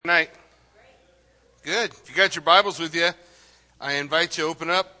tonight? Good. If you got your Bibles with you, I invite you to open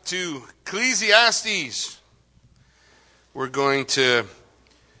up to Ecclesiastes. We're going to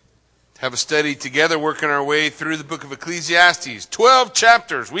have a study together, working our way through the book of Ecclesiastes. 12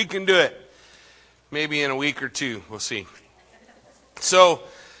 chapters. We can do it. Maybe in a week or two. We'll see. So,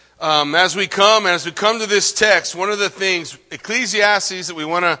 as we come to this text, one of the things, Ecclesiastes, that we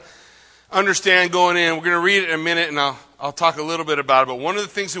want to understand going in, we're going to read it in a minute, and I'll talk a little bit about it. But one of the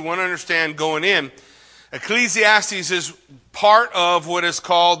things we want to understand going in, Ecclesiastes is part of what is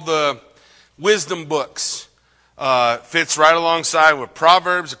called the wisdom books. Fits right alongside with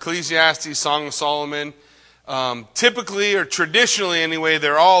Proverbs, Ecclesiastes, Song of Solomon. Typically, or traditionally anyway,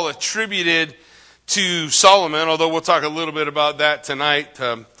 they're all attributed to Solomon, although we'll talk a little bit about that tonight.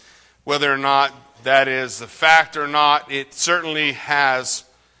 Whether or not that is a fact or not, it certainly has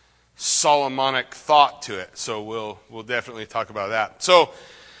Solomonic thought to it. So we'll definitely talk about that. So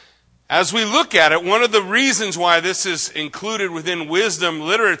as we look at it, one of the reasons why this is included within wisdom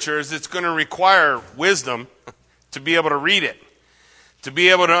literature is it's going to require wisdom to be able to read it, to be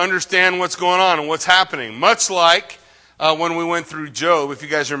able to understand what's going on and what's happening. Much like when we went through Job, if you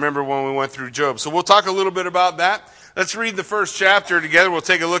guys remember when we went through Job. So we'll talk a little bit about that. Let's read the first chapter together. We'll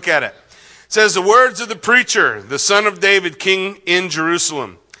take a look at it. It says, "The words of the preacher, the son of David, king in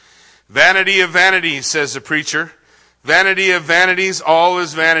Jerusalem. Vanity of vanities, says the preacher. Vanity of vanities, all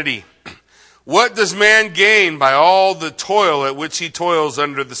is vanity. What does man gain by all the toil at which he toils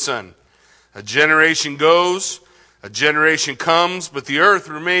under the sun? A generation goes, a generation comes, but the earth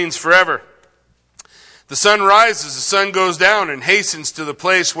remains forever. The sun rises, the sun goes down, and hastens to the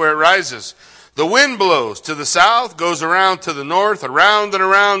place where it rises. The wind blows to the south, goes around to the north, around and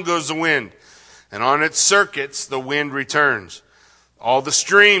around goes the wind. And on its circuits the wind returns. All the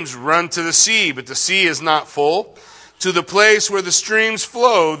streams run to the sea, but the sea is not full. To the place where the streams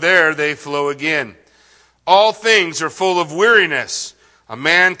flow, there they flow again. All things are full of weariness. A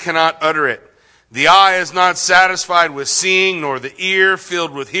man cannot utter it. The eye is not satisfied with seeing, nor the ear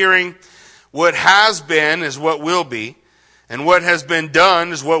filled with hearing. What has been is what will be, and what has been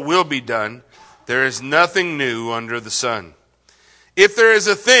done is what will be done. There is nothing new under the sun. If there is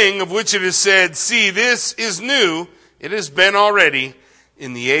a thing of which it is said, 'See, this is new,' it has been already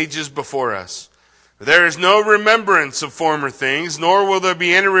in the ages before us. There is no remembrance of former things, nor will there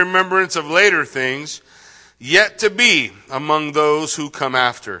be any remembrance of later things yet to be among those who come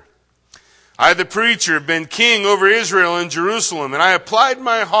after. I, the preacher, have been king over Israel and Jerusalem, and I applied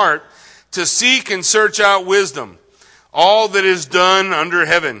my heart to seek and search out wisdom, all that is done under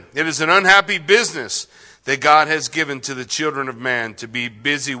heaven. It is an unhappy business that God has given to the children of man to be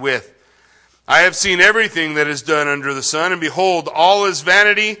busy with. I have seen everything that is done under the sun, and behold, all is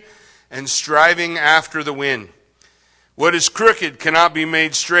vanity and striving after the wind. What is crooked cannot be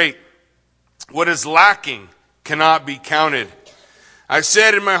made straight. What is lacking cannot be counted. I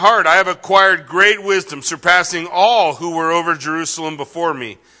said in my heart, I have acquired great wisdom, surpassing all who were over Jerusalem before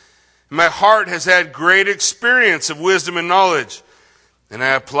me. My heart has had great experience of wisdom and knowledge. And I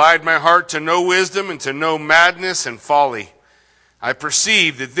applied my heart to know wisdom and to know madness and folly. I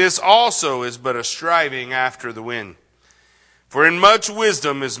perceive that this also is but a striving after the wind. For in much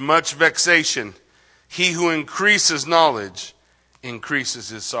wisdom is much vexation. He who increases knowledge increases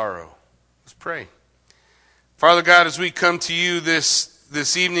his sorrow." Let's pray. Father God, as we come to you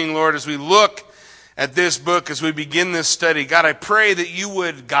this evening, Lord, as we look at this book, as we begin this study, God, I pray that you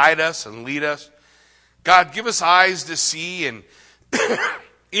would guide us and lead us. God, give us eyes to see and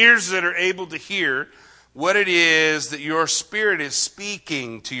ears that are able to hear what it is that your Spirit is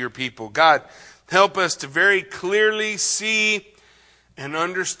speaking to your people. God, help us to very clearly see and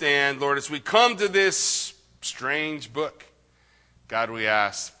understand, Lord, as we come to this strange book. God, we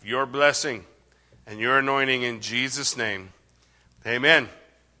ask your blessing and your anointing in Jesus' name. Amen.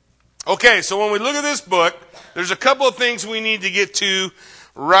 Okay, so when we look at this book, there's a couple of things we need to get to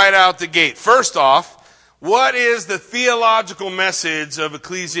right out the gate. First off, what is the theological message of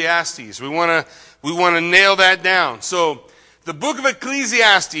Ecclesiastes? We want to nail that down. So, the book of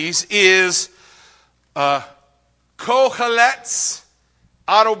Ecclesiastes is Kohelet's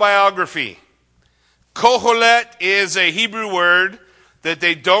autobiography. Kohelet is a Hebrew word that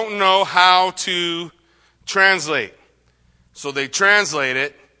they don't know how to translate. So they translate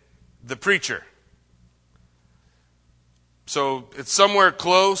it, the preacher. So it's somewhere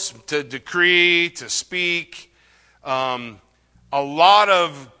close to decree, to speak. A lot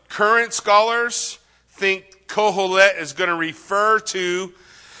of current scholars think Kohelet is going to refer to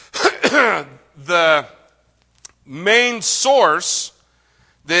the main source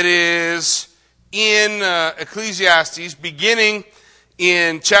that is in Ecclesiastes, beginning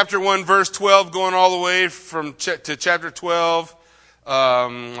in chapter 1, verse 12, going all the way to chapter 12,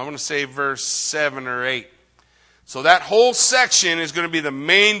 I want to say verse 7 or 8. So that whole section is going to be the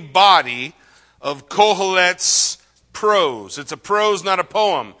main body of Kohelet's prose. It's a prose, not a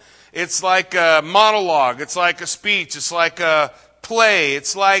poem. It's like a monologue. It's like a speech. It's like a play.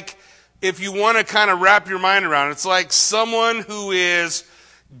 It's like, if you want to kind of wrap your mind around it, it's like someone who is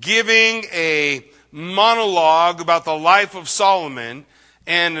giving a monologue about the life of Solomon,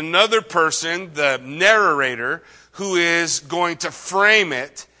 and another person, the narrator, who is going to frame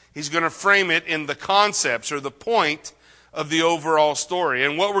it. He's going to frame it in the concepts or the point of the overall story.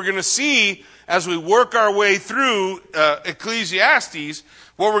 And what we're going to see as we work our way through Ecclesiastes,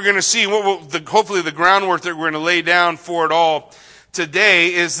 what we're going to see, hopefully the groundwork that we're going to lay down for it all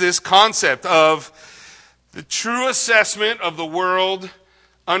today, is this concept of the true assessment of the world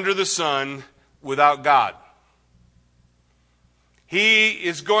under the sun without God. He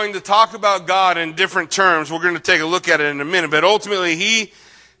is going to talk about God in different terms. We're going to take a look at it in a minute. But ultimately,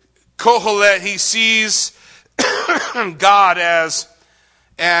 Kohelet, he sees God as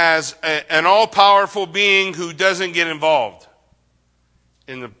an all-powerful being who doesn't get involved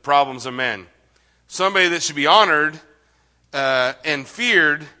in the problems of men. Somebody that should be honored and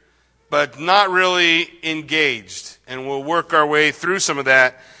feared, but not really engaged. And we'll work our way through some of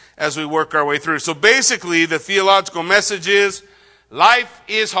that as we work our way through. So basically, the theological message is, life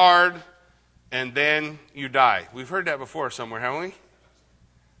is hard, and then you die. We've heard that before somewhere, haven't we?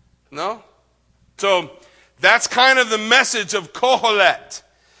 No? So that's kind of the message of Kohelet.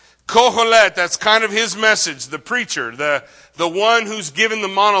 Kohelet, that's kind of his message, the preacher, the one who's given the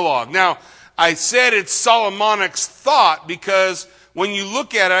monologue. Now, I said it's Solomonic's thought because when you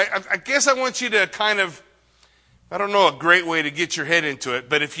look at it, I guess I want you to kind of, I don't know a great way to get your head into it,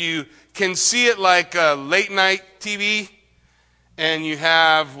 but if you can see it like late night TV, and you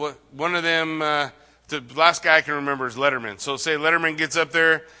have one of them, the last guy I can remember is Letterman. So say Letterman gets up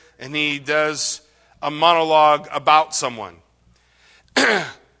there and he does a monologue about someone.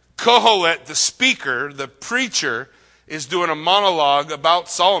 Kohelet, the speaker, the preacher, is doing a monologue about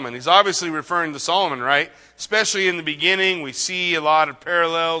Solomon. He's obviously referring to Solomon, right? Especially in the beginning, we see a lot of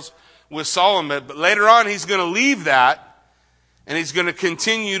parallels with Solomon. But later on, he's going to leave that, and he's going to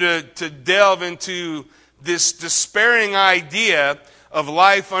continue to delve into this despairing idea of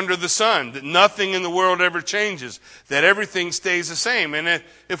life under the sun, that nothing in the world ever changes, that everything stays the same. And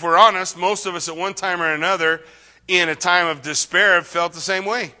if we're honest, most of us at one time or another, in a time of despair, have felt the same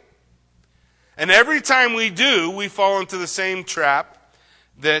way. And every time we do, we fall into the same trap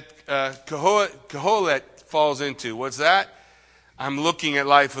that Kohelet falls into. What's that? I'm looking at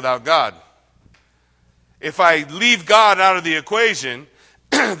life without God. If I leave God out of the equation,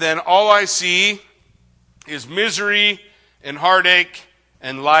 then all I see is misery and heartache,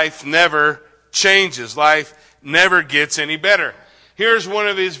 and life never changes. Life never gets any better. Here's one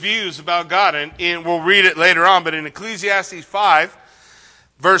of his views about God, and we'll read it later on, but in Ecclesiastes 5,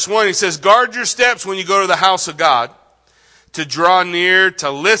 verse 1, he says, "Guard your steps when you go to the house of God. To draw near, to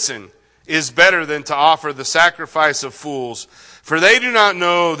listen, is better than to offer the sacrifice of fools, for they do not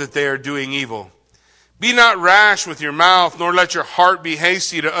know that they are doing evil. Be not rash with your mouth, nor let your heart be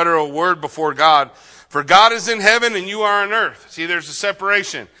hasty to utter a word before God. For God is in heaven and you are on earth." See, there's a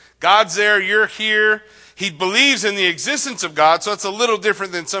separation. God's there, you're here. He believes in the existence of God, so it's a little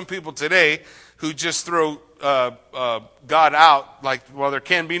different than some people today who just throw God out, like, well, there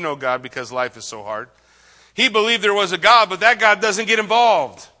can be no God because life is so hard. He believed there was a God, but that God doesn't get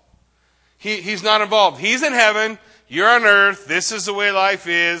involved. He's not involved. He's in heaven, you're on earth, this is the way life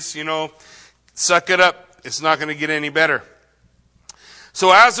is, suck it up. It's not going to get any better.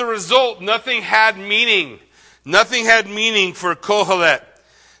 So as a result, nothing had meaning. Nothing had meaning for Kohelet.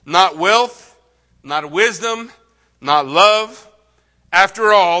 Not wealth, not wisdom, not love.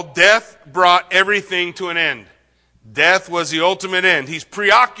 After all, death brought everything to an end. Death was the ultimate end. He's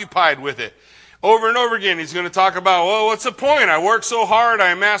preoccupied with it. Over and over again, he's going to talk about, well, what's the point? I worked so hard,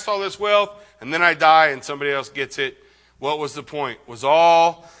 I amassed all this wealth, and then I die and somebody else gets it. What was the point? It was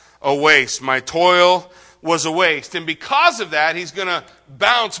all a waste. My toil was a waste. And because of that, he's going to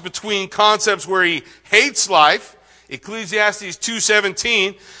bounce between concepts where he hates life. Ecclesiastes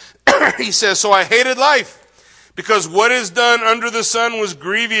 2:17, he says, "So I hated life, because what is done under the sun was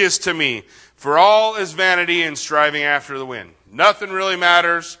grievous to me. For all is vanity and striving after the wind." Nothing really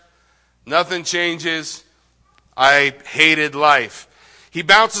matters. Nothing changes. I hated life. He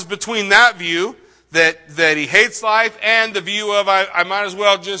bounces between that view, that he hates life, and the view of I might as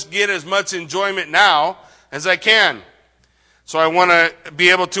well just get as much enjoyment now as I can. So I want to be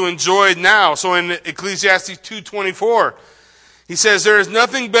able to enjoy now. So in Ecclesiastes 2:24, He says, there is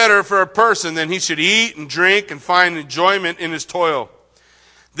nothing better for a person than he should eat and drink and find enjoyment in his toil.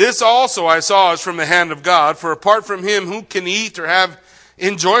 This also I saw is from the hand of God, for apart from him, who can eat or have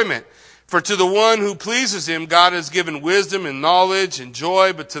enjoyment? For to the one who pleases him, God has given wisdom and knowledge and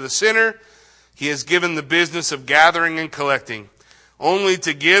joy, but to the sinner, he has given the business of gathering and collecting, only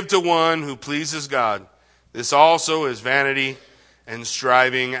to give to one who pleases God. This also is vanity and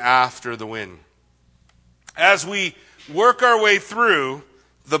striving after the wind. As we work our way through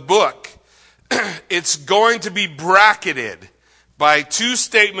the book, it's going to be bracketed by two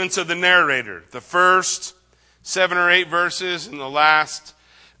statements of the narrator. The first 7 or 8 verses and the last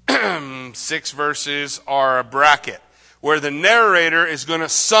 6 verses are a bracket, where the narrator is going to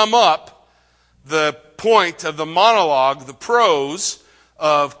sum up the point of the monologue, the prose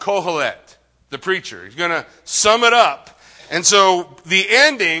of Kohelet, the preacher. He's going to sum it up. And so the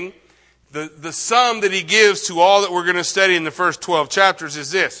ending, the sum that he gives to all that we're going to study in the first 12 chapters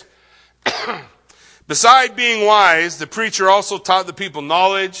is this. Beside being wise, the preacher also taught the people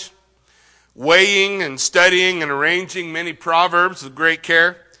knowledge, weighing and studying and arranging many proverbs with great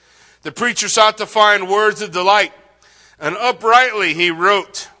care. The preacher sought to find words of delight, and uprightly he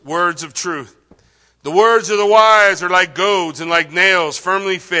wrote words of truth. The words of the wise are like goads, and like nails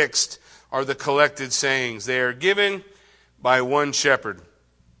firmly fixed are the collected sayings. They are given by one shepherd.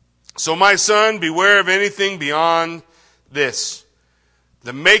 So my son, beware of anything beyond this.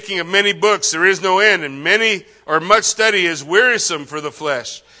 The making of many books, there is no end, and many or much study is wearisome for the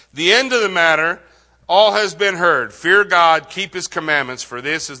flesh. The end of the matter, all has been heard. Fear God, keep his commandments, for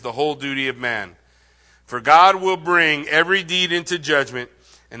this is the whole duty of man. For God will bring every deed into judgment,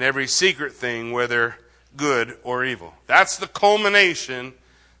 and every secret thing, whether good or evil. That's the culmination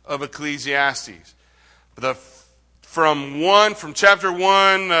of Ecclesiastes. From chapter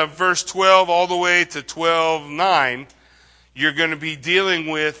 1, verse 12, all the way to 12:9, you're going to be dealing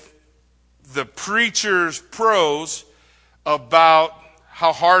with the preacher's prose about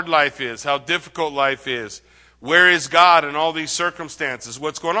how hard life is, how difficult life is, where is God in all these circumstances,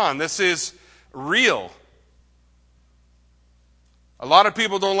 what's going on. This is real. A lot of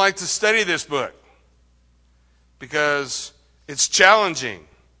people don't like to study this book because it's challenging.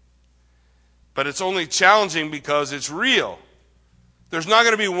 But it's only challenging because it's real. There's not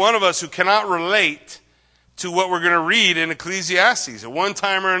going to be one of us who cannot relate to what we're going to read in Ecclesiastes at one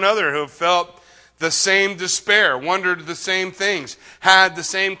time or another, who have felt the same despair, wondered the same things, had the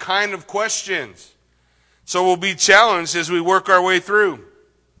same kind of questions. So we'll be challenged as we work our way through.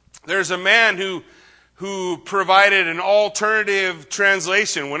 There's a man who provided an alternative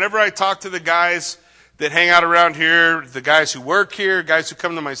translation. Whenever I talk to the guys that hang out around here, the guys who work here, guys who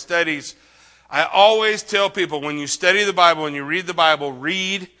come to my studies, I always tell people, when you study the Bible and you read the Bible,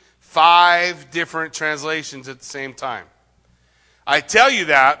 read 5 different translations at the same time. I tell you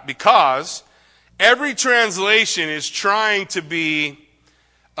that because every translation is trying to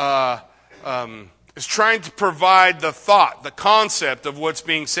provide the thought, the concept of what's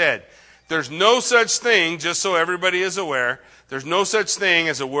being said. There's no such thing, just so everybody is aware, there's no such thing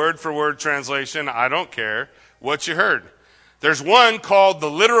as a word-for-word translation. I don't care what you heard. There's one called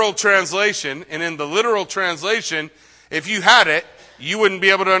the literal translation, and in the literal translation, if you had it, you wouldn't be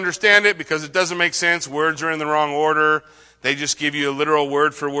able to understand it because it doesn't make sense. Words are in the wrong order. They just give you a literal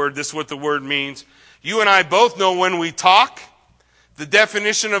word for word. This is what the word means. You and I both know when we talk, the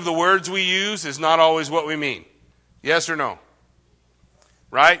definition of the words we use is not always what we mean. Yes or no?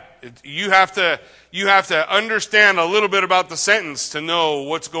 Right? You have to understand a little bit about the sentence to know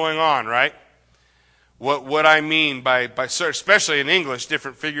what's going on, right? What I mean by especially in English,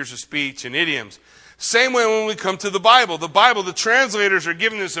 different figures of speech and idioms. Same way when we come to the Bible. The translators are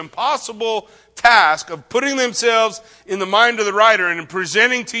given this impossible task of putting themselves in the mind of the writer and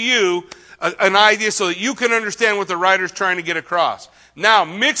presenting to you an idea so that you can understand what the writer's trying to get across. Now,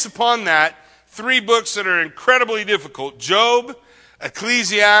 mix upon that 3 books that are incredibly difficult. Job,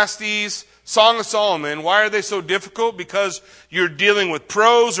 Ecclesiastes, Song of Solomon. Why are they so difficult? Because you're dealing with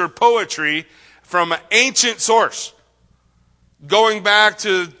prose or poetry from an ancient source, going back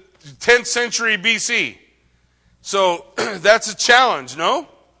to 10th century BC. So that's a challenge, no?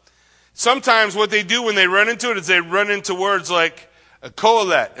 Sometimes what they do when they run into it is they run into words like a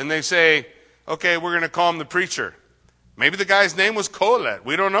Kohelet, and they say, okay, we're going to call him the preacher. Maybe the guy's name was Kohelet.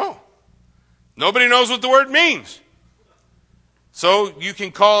 We don't know. Nobody knows what the word means. So you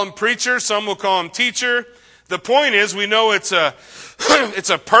can call him preacher. Some will call him teacher. The point is, we know it's a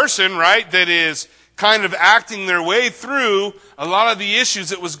person, right, that is kind of acting their way through a lot of the issues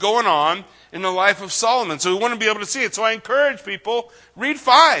that was going on in the life of Solomon. So we want to be able to see it. So I encourage people, read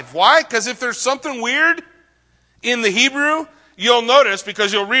 5. Why? Because if there's something weird in the Hebrew, you'll notice,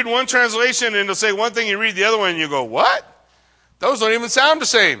 because you'll read one translation and it'll say one thing, you read the other one and you go, what? Those don't even sound the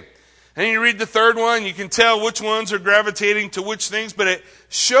same. And you read the third one, you can tell which ones are gravitating to which things, but it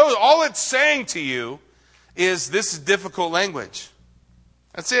shows, all it's saying to you is this is difficult language.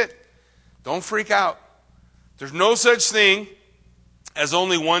 That's it. Don't freak out. There's no such thing as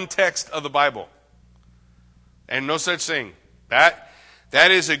only one text of the Bible. And no such thing. That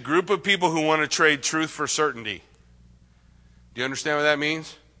is a group of people who want to trade truth for certainty. Do you understand what that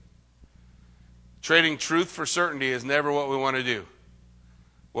means? Trading truth for certainty is never what we want to do.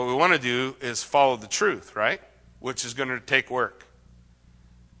 What we want to do is follow the truth, right? Which is going to take work.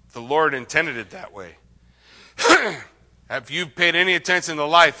 The Lord intended it that way. Have you paid any attention to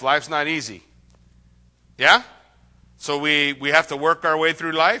life? Life's not easy. Yeah? So we have to work our way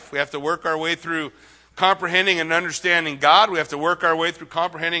through life. We have to work our way through comprehending and understanding God. We have to work our way through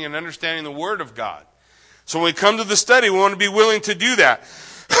comprehending and understanding the Word of God. So when we come to the study, we want to be willing to do that.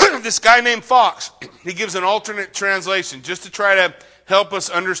 This guy named Fox, he gives an alternate translation just to try to help us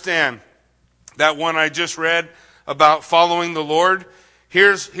understand that one I just read about following the Lord.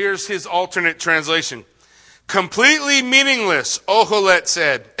 Here's his alternate translation. Completely meaningless, Kohelet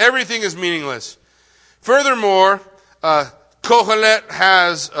said. Everything is meaningless. Furthermore,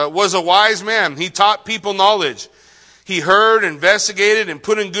 Kohelet was a wise man. He taught people knowledge. He heard, investigated, and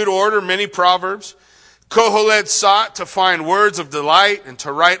put in good order many proverbs. Kohelet sought to find words of delight and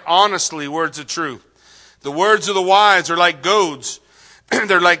to write honestly words of truth. The words of the wise are like goads.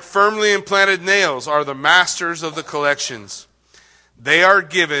 They're like firmly implanted nails, are the masters of the collections. They are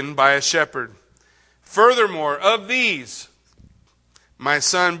given by a shepherd. Furthermore, of these, my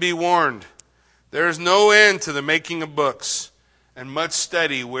son, be warned. There is no end to the making of books, and much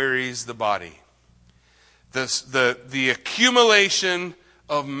study wearies the body. The accumulation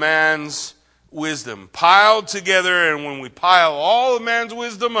of man's wisdom piled together, and when we pile all of man's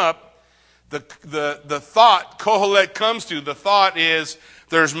wisdom up, the thought Kohelet comes to, the thought is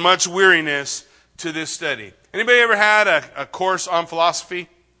there's much weariness to this study. Anybody ever had a course on philosophy?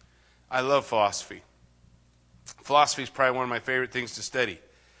 I love philosophy. Philosophy is probably one of my favorite things to study.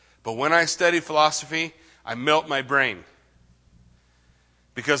 But when I study philosophy, I melt my brain.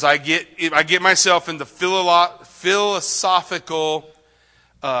 Because I get myself into philosophical,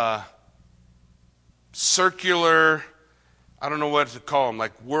 circular, I don't know what to call them,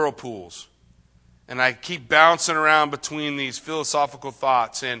 like whirlpools. And I keep bouncing around between these philosophical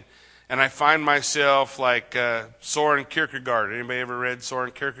thoughts. And I find myself like Soren Kierkegaard. Anybody ever read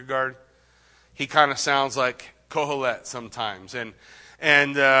Soren Kierkegaard? He kind of sounds like Kohelet sometimes.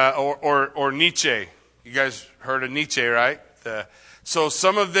 Or Nietzsche. You guys heard of Nietzsche, right? So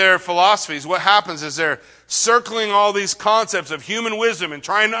some of their philosophies, what happens is they're circling all these concepts of human wisdom and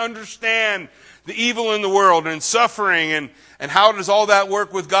trying to understand the evil in the world and suffering and how does all that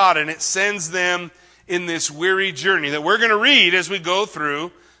work with God. And it sends them in this weary journey that we're going to read as we go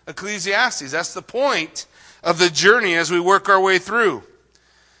through Ecclesiastes. That's the point of the journey as we work our way through.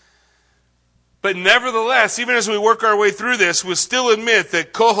 But nevertheless, even as we work our way through this, we still admit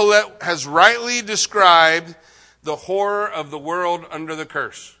that Kohelet has rightly described the horror of the world under the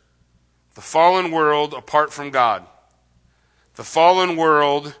curse. The fallen world apart from God. The fallen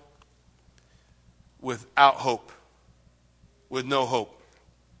world without hope. With no hope.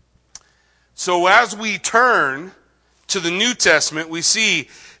 So as we turn to the New Testament, we see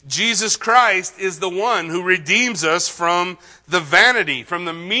Jesus Christ is the one who redeems us from the vanity, from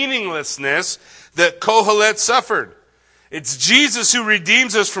the meaninglessness that Kohelet suffered. It's Jesus who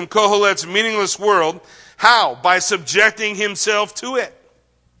redeems us from Kohelet's meaningless world. How? By subjecting himself to it.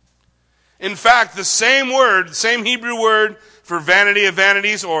 In fact, the same word, the same Hebrew word for vanity of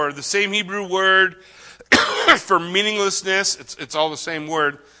vanities, or the same Hebrew word for meaninglessness, it's all the same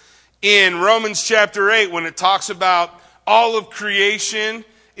word. In Romans chapter 8, when it talks about all of creation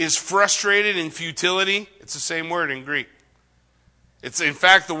is frustrated in futility, it's the same word in Greek. It's in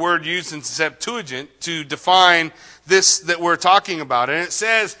fact the word used in Septuagint to define this that we're talking about. And it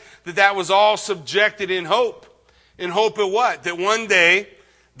says that was all subjected in hope. In hope of what? That one day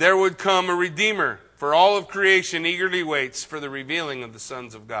there would come a Redeemer. For all of creation eagerly waits for the revealing of the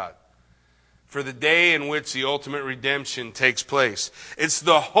sons of God. For the day in which the ultimate redemption takes place. It's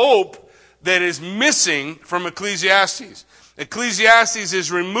the hope that is missing from Ecclesiastes. Ecclesiastes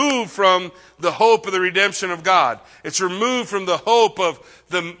is removed from the hope of the redemption of God. It's removed from the hope of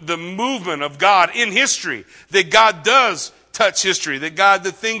the movement of God in history. That God does touch history. That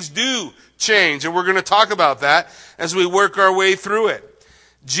things do change. And we're going to talk about that as we work our way through it.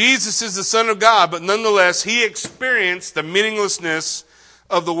 Jesus is the Son of God, but nonetheless, he experienced the meaninglessness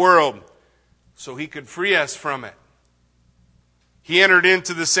of the world so he could free us from it. He entered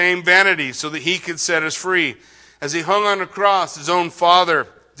into the same vanity so that he could set us free. As he hung on the cross, his own Father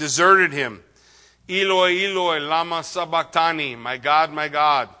deserted him. Eloi, Eloi, lama sabachthani. My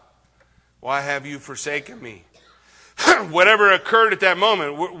God, why have you forsaken me? Whatever occurred at that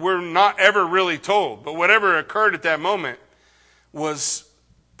moment, we're not ever really told, but whatever occurred at that moment was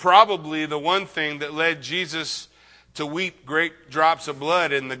probably the one thing that led Jesus to weep great drops of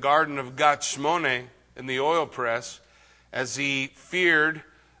blood in the Garden of Gethsemane in the oil press, as he feared,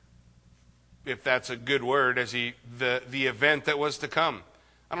 if that's a good word, the event that was to come.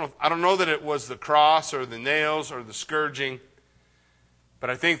 I don't know that it was the cross or the nails or the scourging, but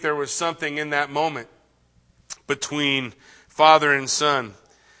I think there was something in that moment between Father and Son.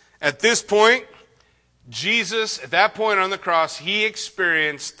 At this point, Jesus, at that point on the cross, he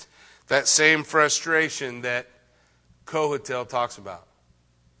experienced that same frustration that Kohelet talks about.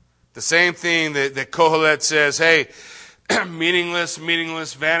 The same thing that Kohelet says, hey, meaningless,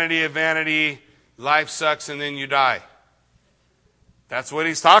 vanity of vanity, life sucks and then you die. That's what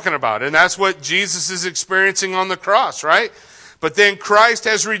he's talking about. And that's what Jesus is experiencing on the cross, right? But then Christ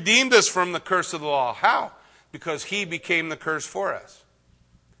has redeemed us from the curse of the law. How? Because he became the curse for us.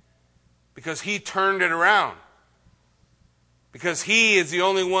 Because he turned it around. Because he is the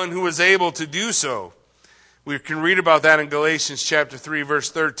only one who was able to do so. We can read about that in Galatians chapter 3,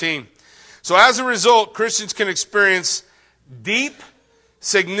 verse 13. So as a result, Christians can experience deep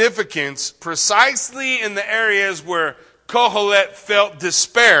significance precisely in the areas where Kohelet felt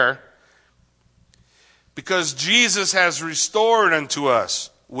despair, because Jesus has restored unto us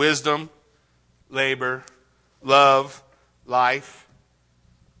wisdom, labor, love, life.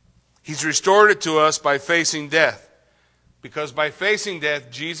 He's restored it to us by facing death. Because by facing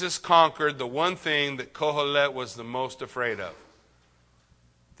death, Jesus conquered the one thing that Kohelet was the most afraid of.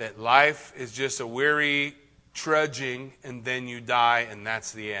 That life is just a weary trudging and then you die and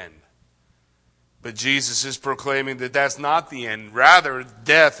that's the end. But Jesus is proclaiming that that's not the end. Rather,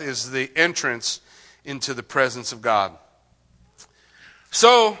 death is the entrance into the presence of God.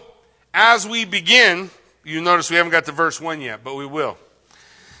 So, as we begin, you notice we haven't got to verse 1 yet, but we will.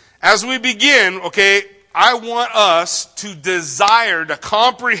 As we begin, okay, I want us to desire to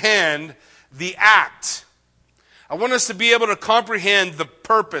comprehend the act. I want us to be able to comprehend the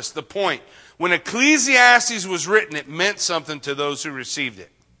purpose, the point. When Ecclesiastes was written, it meant something to those who received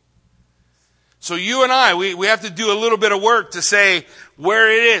it. So you and I, we have to do a little bit of work to say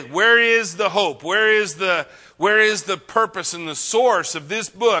where it is. Where is the hope? Where is the purpose and the source of this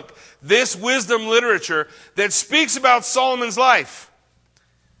book, this wisdom literature that speaks about Solomon's life?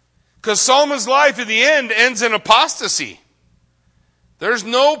 Because Solomon's life at the end ends in apostasy. There's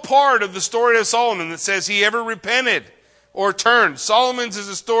no part of the story of Solomon that says he ever repented or turned. Solomon's is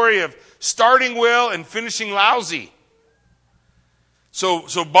a story of starting well and finishing lousy.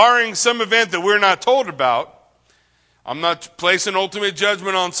 So barring some event that we're not told about, I'm not placing ultimate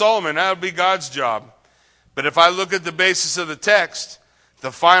judgment on Solomon. That would be God's job. But if I look at the basis of the text,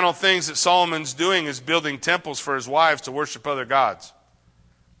 the final things that Solomon's doing is building temples for his wives to worship other gods.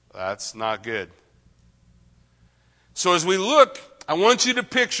 That's not good. So as we look, I want you to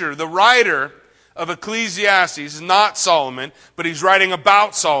picture the writer of Ecclesiastes is not Solomon, but he's writing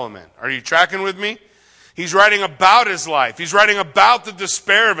about Solomon. Are you tracking with me? He's writing about his life. He's writing about the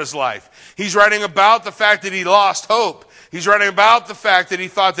despair of his life. He's writing about the fact that he lost hope. He's writing about the fact that he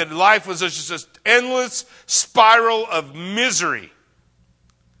thought that life was just an endless spiral of misery.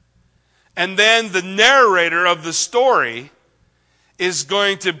 And then the narrator of the story is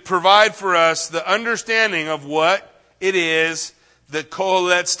going to provide for us the understanding of what it is that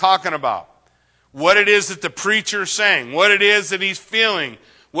Kohelet's talking about. What it is that the preacher's saying. What it is that he's feeling.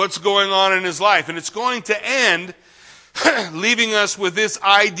 What's going on in his life. And it's going to end leaving us with this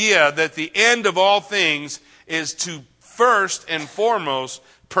idea that the end of all things is to first and foremost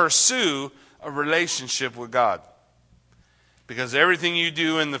pursue a relationship with God. Because everything you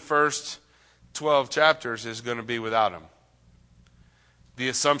do in the first 12 chapters is going to be without him. The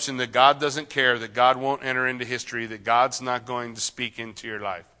assumption that God doesn't care, that God won't enter into history, that God's not going to speak into your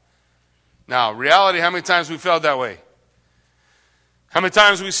life. Now, reality, how many times we felt that way? How many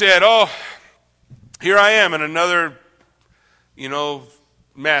times we said, oh, here I am in another,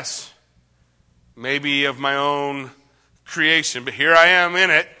 mess, maybe of my own creation, but here I am in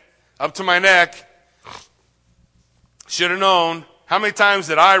it, up to my neck. Should have known. How many times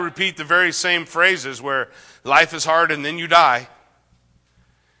did I repeat the very same phrases where life is hard and then you die?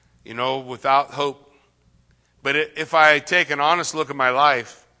 Without hope. But if I take an honest look at my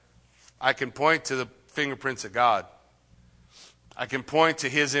life, I can point to the fingerprints of God. I can point to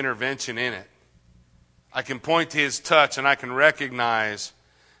his intervention in it. I can point to his touch and I can recognize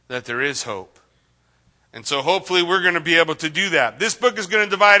that there is hope. And so hopefully we're going to be able to do that. This book is going to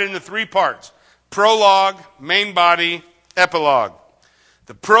divide into 3 parts. Prologue, main body, epilogue.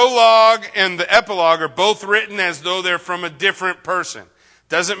 The prologue and the epilogue are both written as though they're from a different person.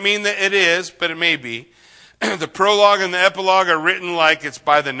 Doesn't mean that it is, but it may be. The prologue and the epilogue are written like it's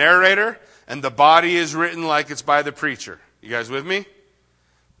by the narrator, and the body is written like it's by the preacher. You guys with me?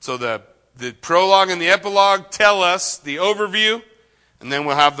 So the prologue and the epilogue tell us the overview, and then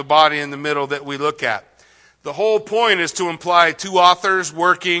we'll have the body in the middle that we look at. The whole point is to imply 2 authors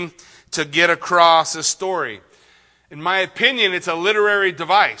working to get across a story. In my opinion, it's a literary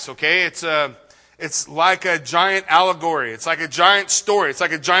device, okay? It's like a giant allegory. It's like a giant story. It's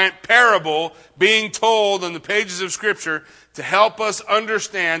like a giant parable being told in the pages of Scripture to help us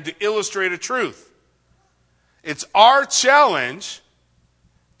understand, to illustrate a truth. It's our challenge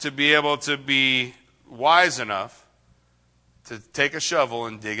to be able to be wise enough to take a shovel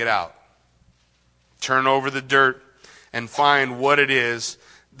and dig it out. Turn over the dirt and find what it is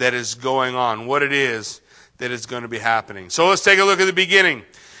that is going on, what it is that is going to be happening. So let's take a look at the beginning.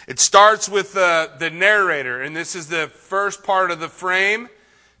 It starts with the narrator, and this is the first part of the frame,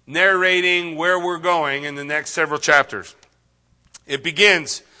 narrating where we're going in the next several chapters. It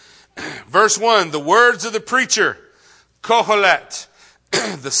begins, verse 1, the words of the preacher, Kohelet,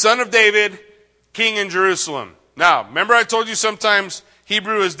 the son of David, king in Jerusalem. Now, remember I told you sometimes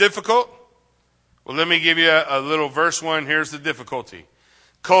Hebrew is difficult? Well, let me give you a little verse 1. Here's the difficulty.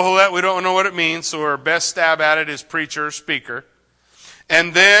 Kohelet, we don't know what it means, so our best stab at it is preacher, speaker.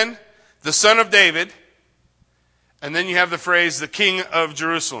 And then the son of David. And then you have the phrase, the king of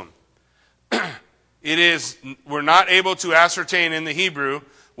Jerusalem. We're not able to ascertain in the Hebrew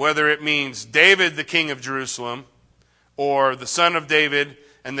whether it means David, the king of Jerusalem, or the son of David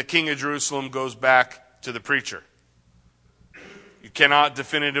and the king of Jerusalem goes back to the preacher. You cannot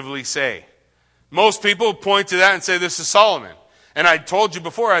definitively say. Most people point to that and say this is Solomon. And I told you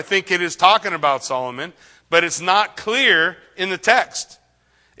before, I think it is talking about Solomon, but it's not clear in the text.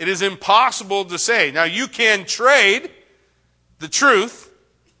 It is impossible to say. Now, you can trade the truth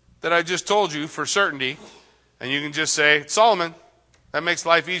that I just told you for certainty, and you can just say, Solomon, that makes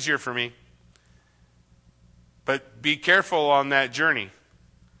life easier for me. But be careful on that journey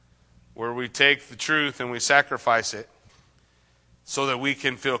where we take the truth and we sacrifice it so that we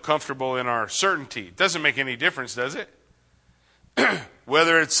can feel comfortable in our certainty. It doesn't make any difference, does it?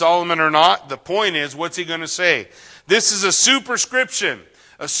 Whether it's Solomon or not, the point is, what's he going to say? This is a superscription.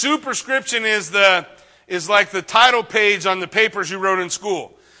 A superscription is like the title page on the papers you wrote in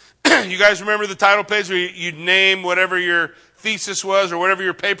school. You guys remember the title page where you'd name whatever your thesis was or whatever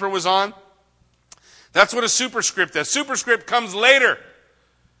your paper was on? That's what a superscript is. Superscript comes later.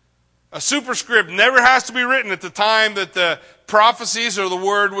 A superscript never has to be written at the time that the prophecies or the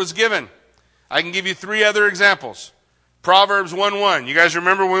word was given. I can give you 3 other examples. Proverbs 1:1. You guys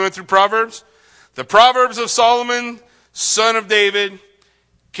remember when we went through Proverbs? The Proverbs of Solomon, son of David,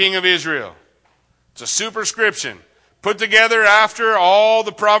 king of Israel. It's a superscription. Put together after all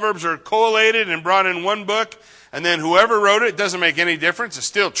the Proverbs are collated and brought in one book. And then whoever wrote it, doesn't make any difference. It's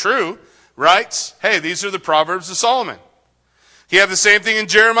still true. Writes, hey, these are the Proverbs of Solomon. You have the same thing in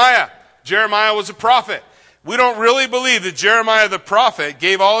Jeremiah. Jeremiah was a prophet. We don't really believe that Jeremiah the prophet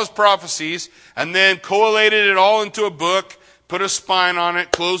gave all his prophecies and then collated it all into a book, put a spine on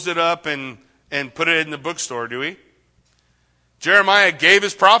it, closed it up, and put it in the bookstore, do we? Jeremiah gave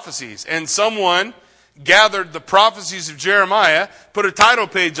his prophecies, and someone gathered the prophecies of Jeremiah, put a title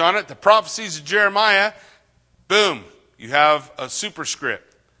page on it, the prophecies of Jeremiah, boom, you have a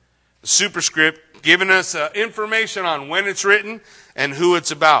superscript. A superscript giving us information on when it's written and who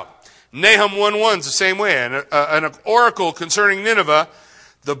it's about. Nahum 1:1 is the same way. An oracle concerning Nineveh,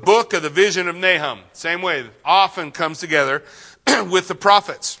 the book of the vision of Nahum. Same way, often comes together with the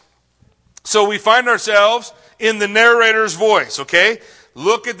prophets. So we find ourselves in the narrator's voice, okay?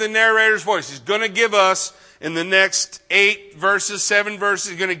 Look at the narrator's voice. He's going to give us, in the next 8 verses, 7 verses,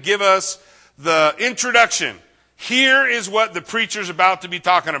 he's going to give us the introduction. Here is what the preacher's about to be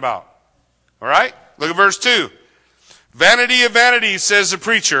talking about. All right? Look at verse 2. Vanity of vanities, says the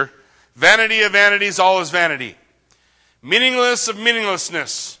preacher. Vanity of vanities, all is vanity. Meaningless of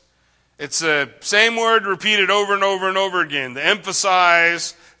meaninglessness. It's the same word repeated over and over and over again to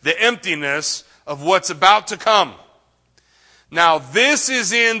emphasize the emptiness of what's about to come. Now, this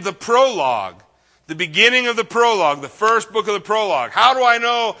is in the prologue, the beginning of the prologue, the first book of the prologue. How do I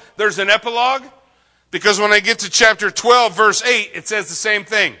know there's an epilogue? Because when I get to chapter 12, verse 8, it says the same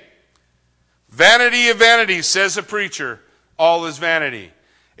thing. Vanity of vanities, says the preacher, all is vanity.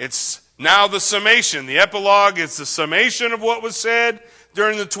 It's Now the summation. The epilogue is the summation of what was said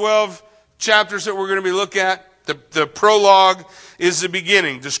during the 12 chapters that we're going to be looking at. The prologue is the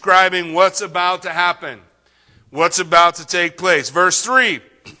beginning, describing what's about to happen, what's about to take place. Verse 3,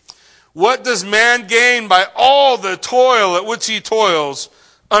 what does man gain by all the toil at which he toils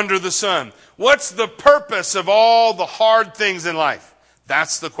under the sun? What's the purpose of all the hard things in life?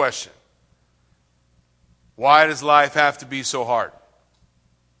 That's the question. Why does life have to be so hard?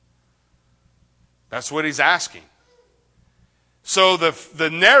 That's what he's asking. So the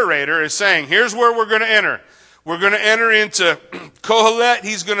narrator is saying, here's where we're going to enter. We're going to enter into Kohelet.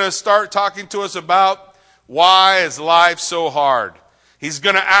 He's going to start talking to us about why is life so hard. He's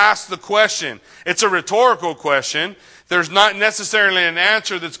going to ask the question. It's a rhetorical question. There's not necessarily an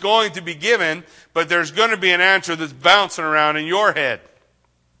answer that's going to be given, but there's going to be an answer that's bouncing around in your head.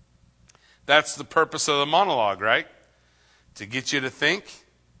 That's the purpose of the monologue, right? To get you to think.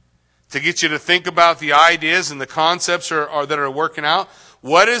 To get you to think about the ideas and the concepts that are working out.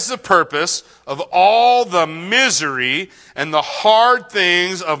 What is the purpose of all the misery and the hard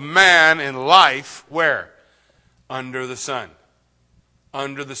things of man in life? Where? Under the sun.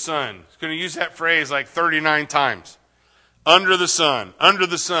 Under the sun. It's going to use that phrase like 39 times. Under the sun. Under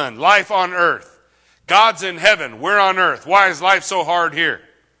the sun. Life on earth. God's in heaven. We're on earth. Why is life so hard here?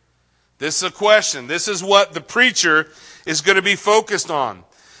 This is a question. This is what the preacher is going to be focused on.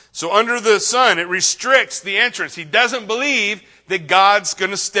 So under the sun, it restricts the entrance. He doesn't believe that God's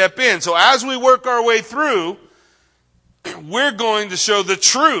going to step in. So as we work our way through, we're going to show the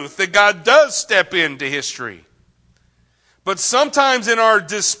truth that God does step into history. But sometimes in our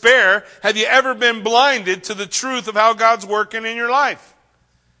despair, have you ever been blinded to the truth of how God's working in your life?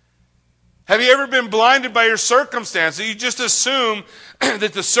 Have you ever been blinded by your circumstances? You just assume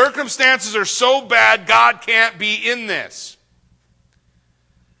that the circumstances are so bad, God can't be in this.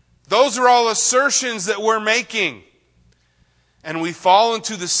 Those are all assertions that we're making. And we fall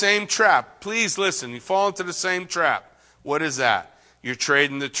into the same trap. Please listen, you fall into the same trap. What is that? You're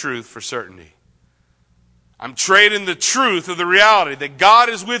trading the truth for certainty. I'm trading the truth of the reality that God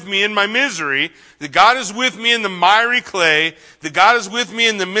is with me in my misery, that God is with me in the miry clay, that God is with me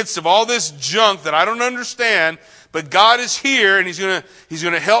in the midst of all this junk that I don't understand, but God is here and He's going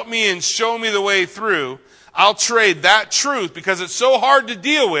to help me and show me the way through. I'll trade that truth because it's so hard to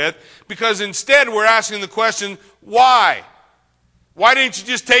deal with, because instead we're asking the question, why? Why didn't you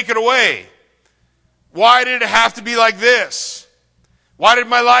just take it away? Why did it have to be like this? Why did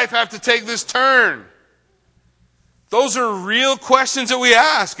my life have to take this turn? Those are real questions that we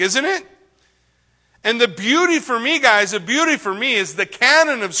ask, isn't it? And the beauty for me, guys, is the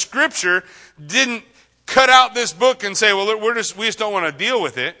canon of Scripture didn't cut out this book and say, well, we just don't want to deal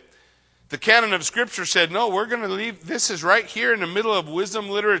with it. The canon of Scripture said, no, we're going to leave. This is right here in the middle of wisdom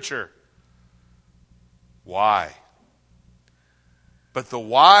literature. Why? But the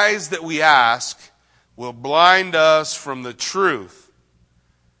whys that we ask will blind us from the truth.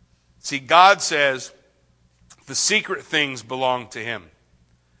 See, God says the secret things belong to Him.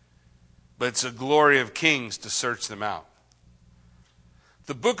 But it's the glory of kings to search them out.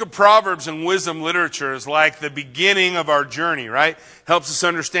 The book of Proverbs and wisdom literature is like the beginning of our journey, right? Helps us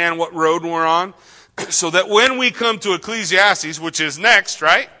understand what road we're on. So that when we come to Ecclesiastes, which is next,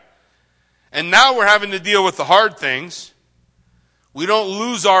 right? And now we're having to deal with the hard things. We don't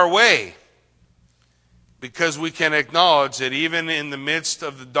lose our way. Because we can acknowledge that even in the midst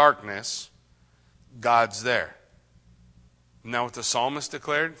of the darkness, God's there. Isn't that what the psalmist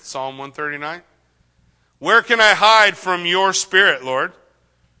declared? Psalm 139. Where can I hide from your spirit, Lord?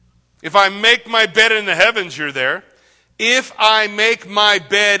 If I make my bed in the heavens, you're there. If I make my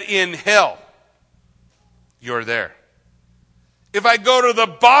bed in hell, you're there. If I go to the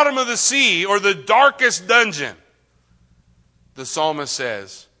bottom of the sea or the darkest dungeon, the psalmist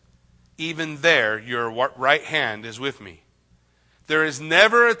says, even there your right hand is with me. There is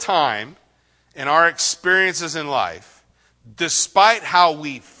never a time in our experiences in life, despite how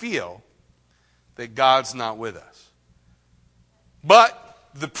we feel, that God's not with us. But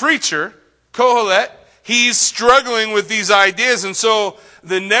the preacher, Kohelet, he's struggling with these ideas, and so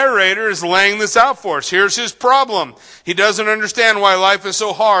the narrator is laying this out for us. Here's his problem. He doesn't understand why life is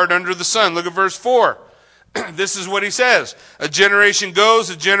so hard under the sun. Look at verse 4. This is what he says. A generation goes,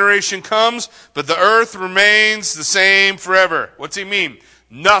 a generation comes, but the earth remains the same forever. What's he mean?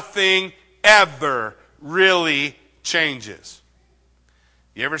 Nothing ever really changes.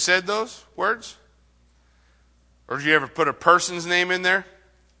 You ever said those words? Or did you ever put a person's name in there?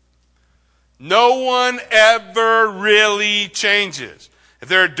 No one ever really changes. If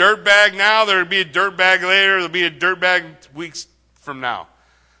they're a dirtbag now, there'll be a dirtbag later. There'll be a dirtbag weeks from now.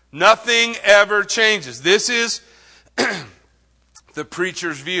 Nothing ever changes. This is the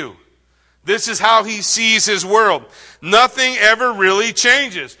preacher's view. This is how he sees his world. Nothing ever really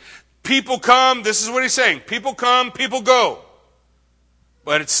changes. People come, this is what he's saying. People come, people go.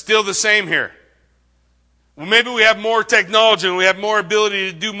 But it's still the same here. Well, maybe we have more technology and we have more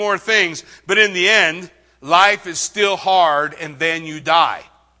ability to do more things, but in the end, life is still hard and then you die.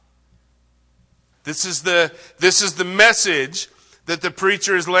 This is the message that the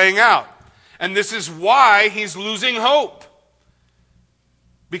preacher is laying out. And this is why he's losing hope.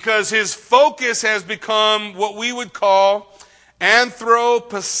 Because his focus has become what we would call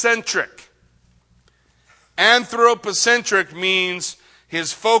anthropocentric. Anthropocentric means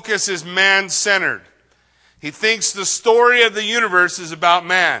his focus is man-centered. He thinks the story of the universe is about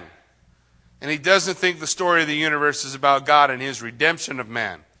man. And he doesn't think the story of the universe is about God and his redemption of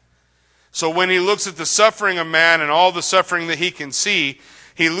man. So when he looks at the suffering of man and all the suffering that he can see,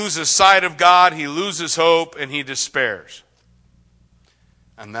 he loses sight of God, he loses hope, and he despairs.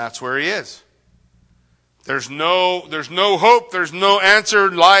 And that's where he is. There's no hope, there's no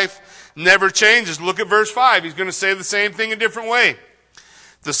answer. Life never changes. Look at verse 5. He's going to say the same thing a different way.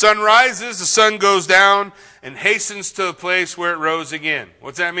 The sun rises, the sun goes down, and hastens to the place where it rose again.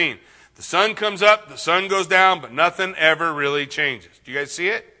 What's that mean? The sun comes up, the sun goes down, but nothing ever really changes. Do you guys see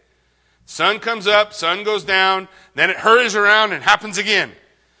it? Sun comes up, sun goes down, then it hurries around and happens again.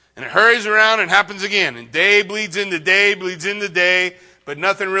 And it hurries around and happens again. And day bleeds into day, but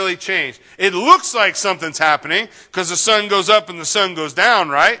nothing really changed. It looks like something's happening because the sun goes up and the sun goes down,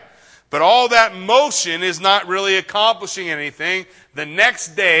 right? But all that motion is not really accomplishing anything. The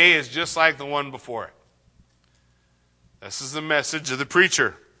next day is just like the one before it. This is the message of the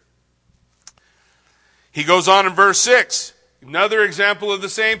preacher. He goes on in verse 6. Another example of the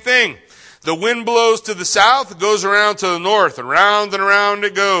same thing. The wind blows to the south, it goes around to the north. Around and around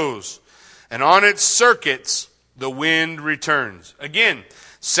it goes. And on its circuits, the wind returns. Again,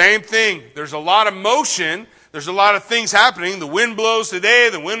 same thing. There's a lot of motion. There's a lot of things happening. The wind blows today.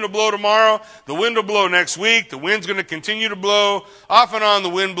 The wind will blow tomorrow. The wind will blow next week. The wind's going to continue to blow. Off and on the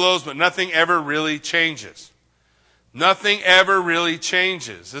wind blows, but nothing ever really changes. Nothing ever really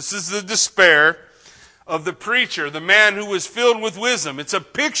changes. This is the despair of the preacher, the man who was filled with wisdom. It's a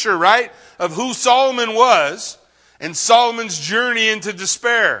picture, right, of who Solomon was and Solomon's journey into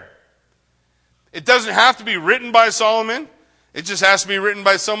despair. It doesn't have to be written by Solomon. It just has to be written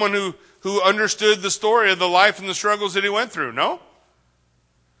by someone who understood the story of the life and the struggles that he went through, no?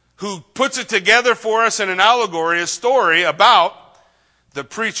 Who puts it together for us in an allegory, a story about the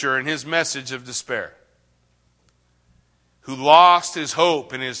preacher and his message of despair. Who lost his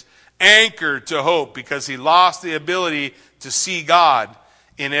hope and is anchored to hope because he lost the ability to see God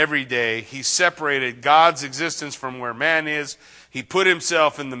in every day. He separated God's existence from where man is. He put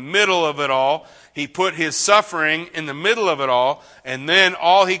himself in the middle of it all. He put his suffering in the middle of it all. And then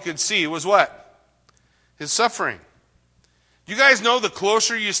all he could see was what? His suffering. Do you guys know the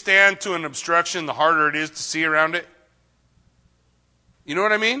closer you stand to an obstruction, the harder it is to see around it? You know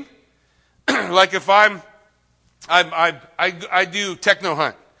what I mean? Like if I do techno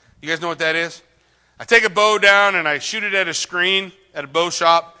hunt. You guys know what that is? I take a bow down and I shoot it at a screen at a bow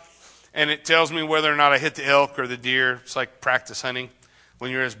shop, and it tells me whether or not I hit the elk or the deer. It's like practice hunting.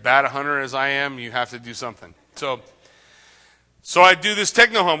 When you're as bad a hunter as I am, you have to do something. So I do this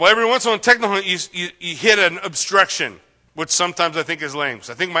techno hunt. Well, every once in a while, techno hunt, you hit an obstruction, which sometimes I think is lame.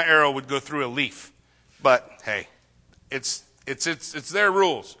 Because I think my arrow would go through a leaf. But hey, it's their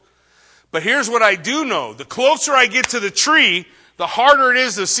rules. But here's what I do know: the closer I get to the tree, the harder it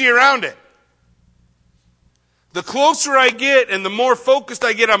is to see around it. The closer I get and the more focused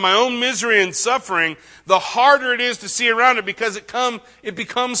I get on my own misery and suffering, the harder it is to see around it because it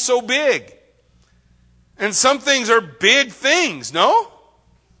becomes so big. And some things are big things, no?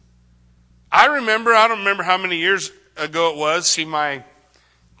 I don't remember how many years ago it was. See, my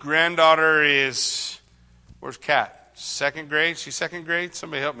granddaughter is, where's Kat? Second grade? She's second grade?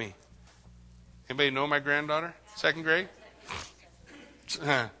 Somebody help me. Anybody know my granddaughter? Second grade?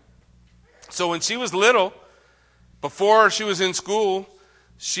 So when she was little, before she was in school,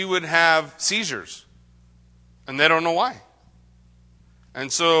 she would have seizures. And they don't know why.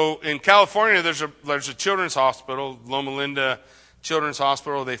 And so in California, there's a children's hospital, Loma Linda Children's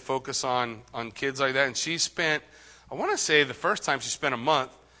Hospital. They focus on kids like that. And she spent, I want to say the first time she spent a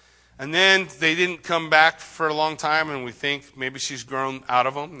month. And then they didn't come back for a long time. And we think maybe she's grown out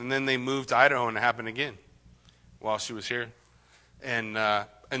of them. And then they moved to Idaho and it happened again while she was here. And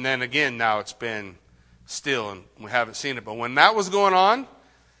then again, now it's been still and we haven't seen it. But when that was going on,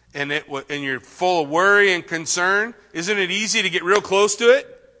 and you're full of worry and concern, isn't it easy to get real close to it?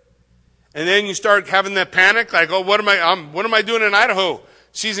 And then you start having that panic, like, oh, what am I doing in Idaho?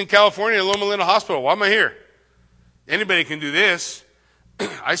 She's in California at Loma Linda Hospital. Why am I here? Anybody can do this.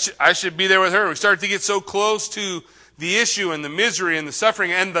 I should be there with her. We start to get so close to the issue and the misery and the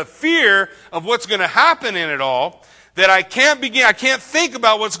suffering and the fear of what's going to happen in it all that I can't think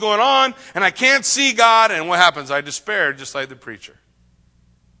about what's going on, and I can't see God, and what happens? I despair, just like the preacher.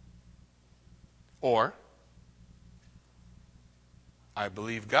 Or, I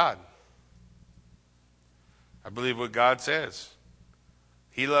believe God. I believe what God says.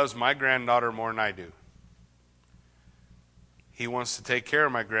 He loves my granddaughter more than I do. He wants to take care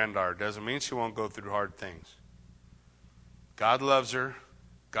of my granddaughter. Doesn't mean she won't go through hard things. God loves her.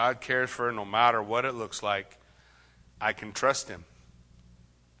 God cares for her no matter what it looks like. I can trust Him.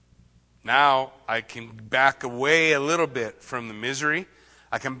 Now I can back away a little bit from the misery.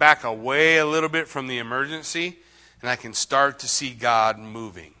 I can back away a little bit from the emergency. And I can start to see God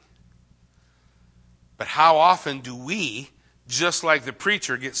moving. But how often do we, just like the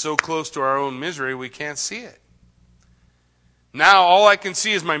preacher, get so close to our own misery we can't see it? Now all I can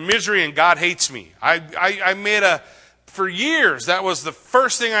see is my misery and God hates me. For years, that was the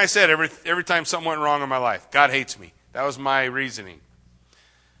first thing I said every time something went wrong in my life. God hates me. That was my reasoning.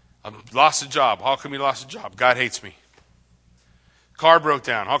 I lost a job. How come you lost a job? God hates me. Car broke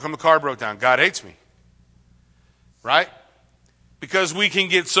down. How come the car broke down? God hates me. Right? Because we can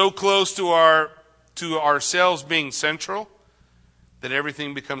get so close to ourselves being central that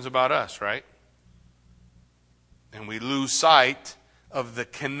everything becomes about us, right? And we lose sight of the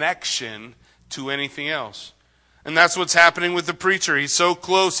connection to anything else. And that's what's happening with the preacher. He's so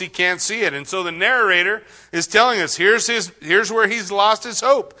close he can't see it. And so the narrator is telling us, here's where he's lost his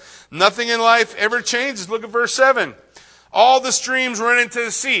hope. Nothing in life ever changes. Look at verse 7. All the streams run into the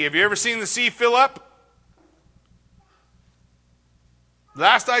sea. Have you ever seen the sea fill up?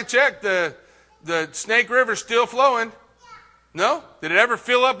 Last I checked, the Snake River's still flowing. No? Did it ever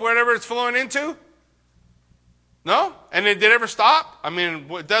fill up wherever it's flowing into? No? And did it ever stop? I mean,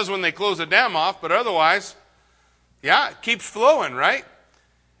 it does when they close the dam off, but otherwise, yeah, it keeps flowing, right?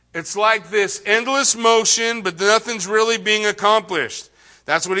 It's like this endless motion, but nothing's really being accomplished.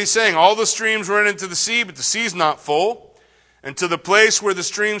 That's what he's saying. All the streams run into the sea, but the sea's not full. And to the place where the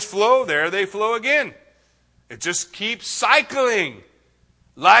streams flow, there they flow again. It just keeps cycling.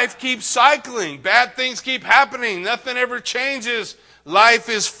 Life keeps cycling. Bad things keep happening. Nothing ever changes. Life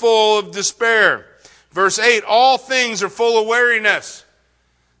is full of despair. Verse 8, all things are full of weariness.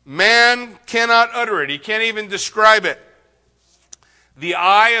 Man cannot utter it. He can't even describe it. The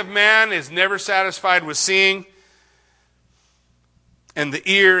eye of man is never satisfied with seeing, and the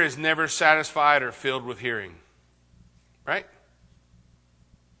ear is never satisfied or filled with hearing. Right?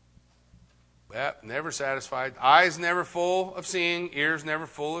 Yep, never satisfied. Eyes never full of seeing, ears never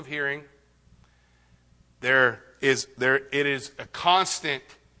full of hearing. It is a constant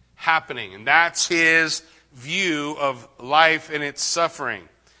happening, and that's his view of life and its suffering.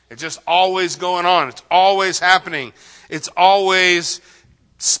 It's just always going on. It's always happening. It's always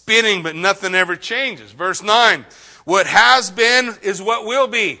spinning, but nothing ever changes. Verse 9, what has been is what will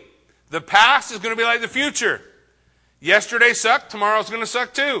be. The past is going to be like the future. Yesterday sucked, tomorrow's going to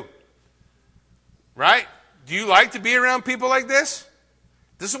suck too. Right? Do you like to be around people like this?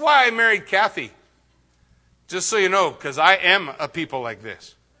 This is why I married Kathy. Just so you know, because I am a people like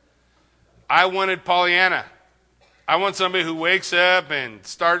this. I wanted Pollyanna. I want somebody who wakes up and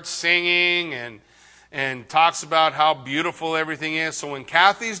starts singing and talks about how beautiful everything is. So when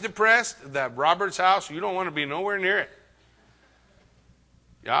Kathy's depressed, that Robert's house, you don't want to be nowhere near it.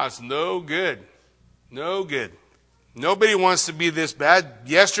 Yeah, it's no good. No good. Nobody wants to be this bad.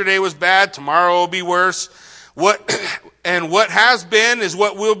 Yesterday was bad. Tomorrow will be worse. What has been is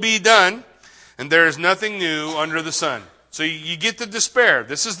what will be done. And there is nothing new under the sun. So you get the despair.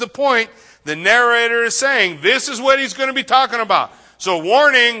 This is the point. The narrator is saying this is what he's going to be talking about. So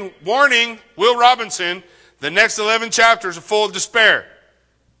warning, Will Robinson, the next 11 chapters are full of despair.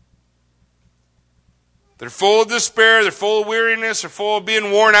 They're full of despair. They're full of weariness. They're full of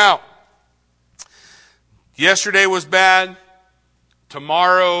being worn out. Yesterday was bad.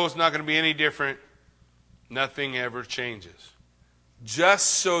 Tomorrow is not going to be any different. Nothing ever changes. Just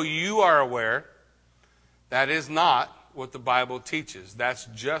so you are aware, that is not what the Bible teaches. That's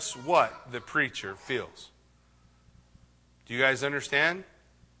just what the preacher feels. Do you guys understand?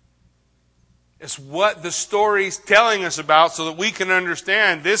 It's what the story's telling us about so that we can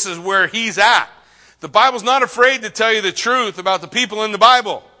understand this is where he's at. The Bible's not afraid to tell you the truth about the people in the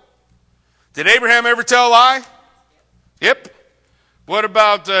Bible. Did Abraham ever tell a lie? Yep. What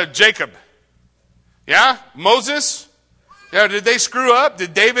about Jacob? Yeah? Moses? Yeah, did they screw up?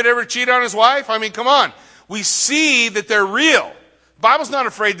 Did David ever cheat on his wife? I mean, come on. We see that they're real. The Bible's not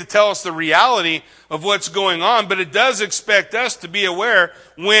afraid to tell us the reality of what's going on, but it does expect us to be aware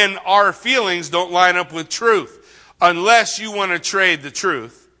when our feelings don't line up with truth, unless you want to trade the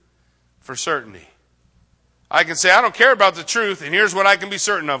truth for certainty. I can say, I don't care about the truth, and here's what I can be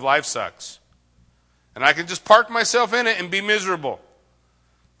certain of. Life sucks. And I can just park myself in it and be miserable.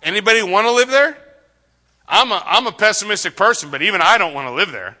 Anybody want to live there? I'm a pessimistic person, but even I don't want to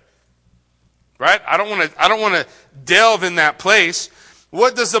live there. Right? I don't want to delve in that place.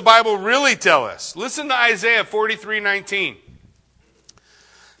 What does the Bible really tell us? Listen to Isaiah 43:19.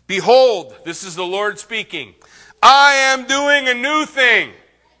 Behold, this is the Lord speaking. I am doing a new thing.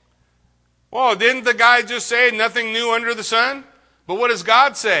 Well, didn't the guy just say nothing new under the sun? But what does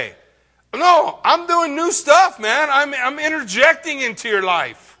God say? No, I'm doing new stuff, man. I'm interjecting into your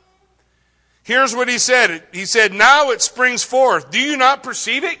life. Here's what he said. He said, now it springs forth. Do you not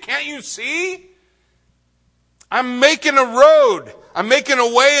perceive it? Can't you see? I'm making a road. I'm making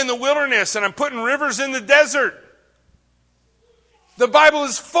a way in the wilderness, and I'm putting rivers in the desert. The Bible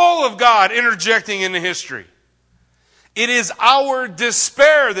is full of God interjecting into history. It is our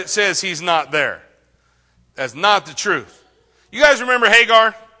despair that says he's not there. That's not the truth. You guys remember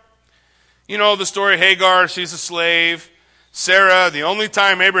Hagar? You know the story of Hagar. She's a slave. Sarah, the only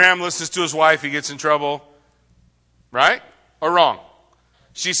time Abraham listens to his wife, he gets in trouble. Right? Or wrong?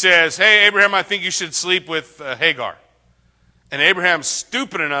 She says, hey, Abraham, I think you should sleep with Hagar. And Abraham's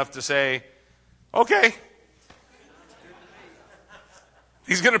stupid enough to say, okay.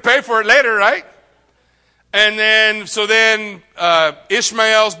 He's going to pay for it later, right? And then,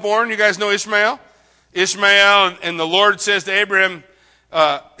 Ishmael's born. You guys know Ishmael? Ishmael, and the Lord says to Abraham,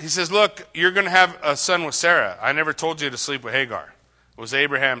 he says, look, you're going to have a son with Sarah. I never told you to sleep with Hagar. It was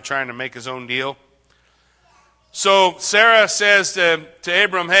Abraham trying to make his own deal. So Sarah says to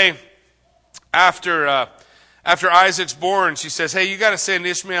Abram, hey, after Isaac's born, she says, hey, you got to send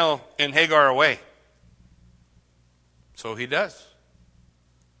Ishmael and Hagar away. So he does.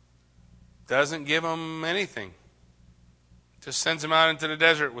 Doesn't give them anything. Just sends them out into the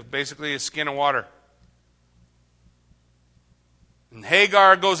desert with basically a skin of water. And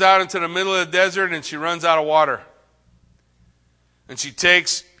Hagar goes out into the middle of the desert and she runs out of water. And she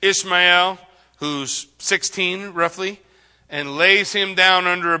takes Ishmael, who's 16 roughly, and lays him down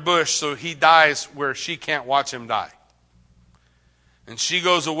under a bush so he dies where she can't watch him die. And she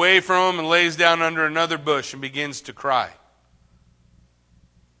goes away from him and lays down under another bush and begins to cry.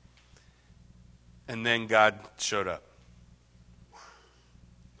 And then God showed up.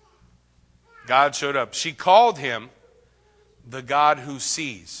 God showed up. She called him the God who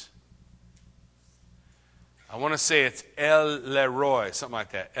sees. I want to say it's El Leroy, something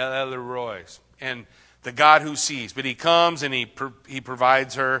like that. El Leroy. And the God who sees. But he comes and he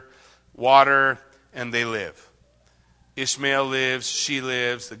provides her water and they live. Ishmael lives, she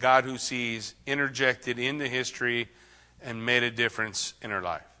lives. The God who sees interjected into history and made a difference in her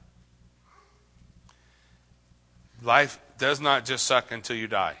life. Life does not just suck until you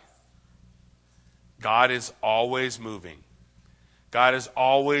die. God is always moving. God is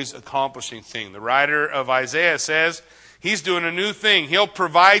always accomplishing things. The writer of Isaiah says he's doing a new thing. He'll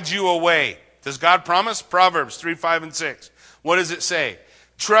provide you a way. Does God promise? Proverbs 3, 5, and 6. What does it say?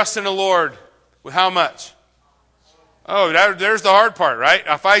 Trust in the Lord with how much? Oh, there's the hard part, right?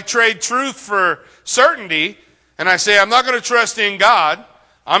 If I trade truth for certainty and I say I'm not going to trust in God,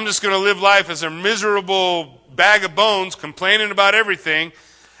 I'm just going to live life as a miserable bag of bones complaining about everything,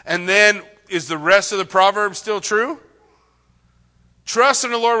 and then is the rest of the proverb still true? Trust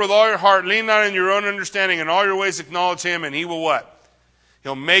in the Lord with all your heart. Lean not on your own understanding. In all your ways acknowledge him, and he will what?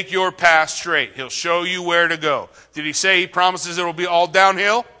 He'll make your path straight. He'll show you where to go. Did he say he promises it will be all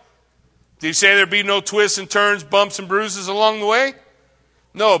downhill? Did he say there'll be no twists and turns, bumps and bruises along the way?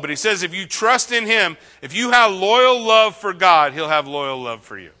 No, but he says if you trust in him, if you have loyal love for God, he'll have loyal love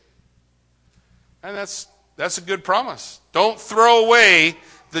for you. And that's a good promise. Don't throw away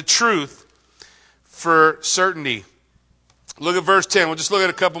the truth for certainty. Look at verse 10. We'll just look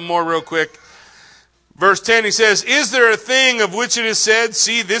at a couple more real quick. Verse 10, he says, is there a thing of which it is said,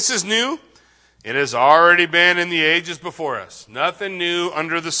 see, this is new? It has already been in the ages before us. Nothing new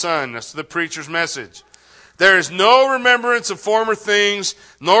under the sun. That's the preacher's message. There is no remembrance of former things,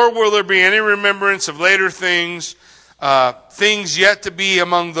 nor will there be any remembrance of later things, things yet to be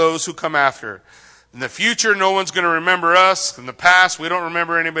among those who come after. In the future, no one's going to remember us. In the past, we don't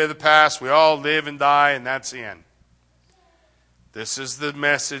remember anybody of the past. We all live and die, and that's the end. This is the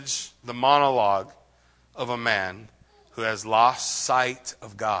message, the monologue of a man who has lost sight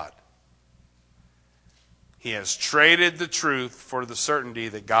of God. He has traded the truth for the certainty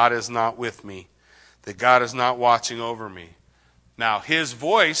that God is not with me, that God is not watching over me. Now, his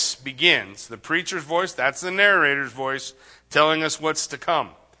voice begins, the preacher's voice, that's the narrator's voice, telling us what's to come.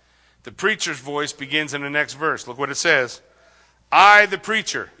 The preacher's voice begins in the next verse. Look what it says. I, the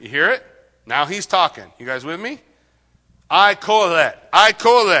preacher, you hear it? Now he's talking. You guys with me? I,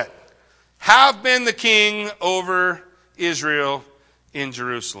 Kohelet, have been the king over Israel in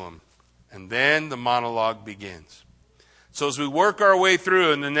Jerusalem. And then the monologue begins. So as we work our way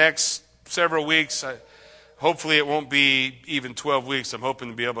through in the next several weeks, hopefully it won't be even 12 weeks. I'm hoping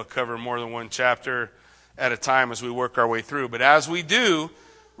to be able to cover more than one chapter at a time as we work our way through. But as we do,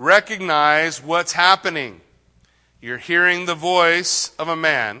 recognize what's happening. You're hearing the voice of a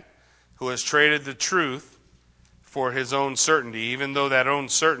man who has traded the truth for his own certainty, even though that own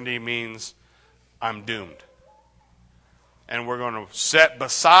certainty means I'm doomed. And we're going to set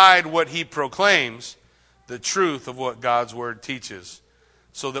beside what he proclaims the truth of what God's word teaches.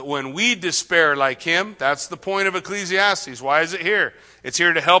 So that when we despair like him, that's the point of Ecclesiastes. Why is it here? It's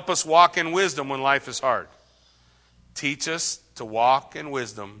here to help us walk in wisdom when life is hard. Teach us to walk in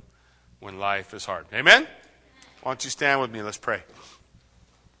wisdom when life is hard. Amen? Why don't you stand with me? Let's pray.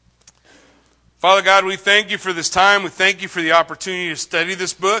 Father God, we thank you for this time. We thank you for the opportunity to study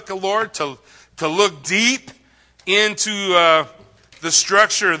this book, Lord, to look deep into the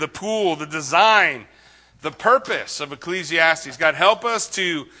structure, the pool, the design, the purpose of Ecclesiastes. God, help us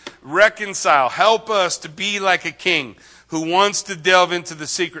to reconcile. Help us to be like a king who wants to delve into the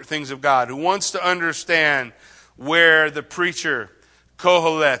secret things of God, who wants to understand where the preacher,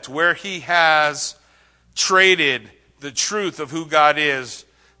 Kohelet, where he has traded the truth of who God is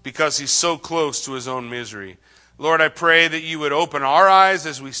because he's so close to his own misery. Lord, I pray that you would open our eyes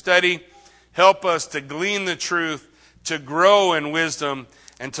as we study. Help us to glean the truth, to grow in wisdom,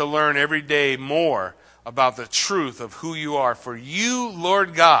 and to learn every day more about the truth of who you are. For you,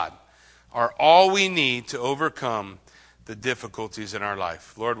 Lord God, are all we need to overcome the difficulties in our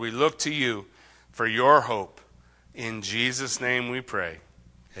life. Lord, we look to you for your hope. In Jesus' name we pray.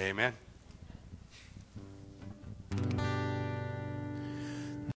 Amen.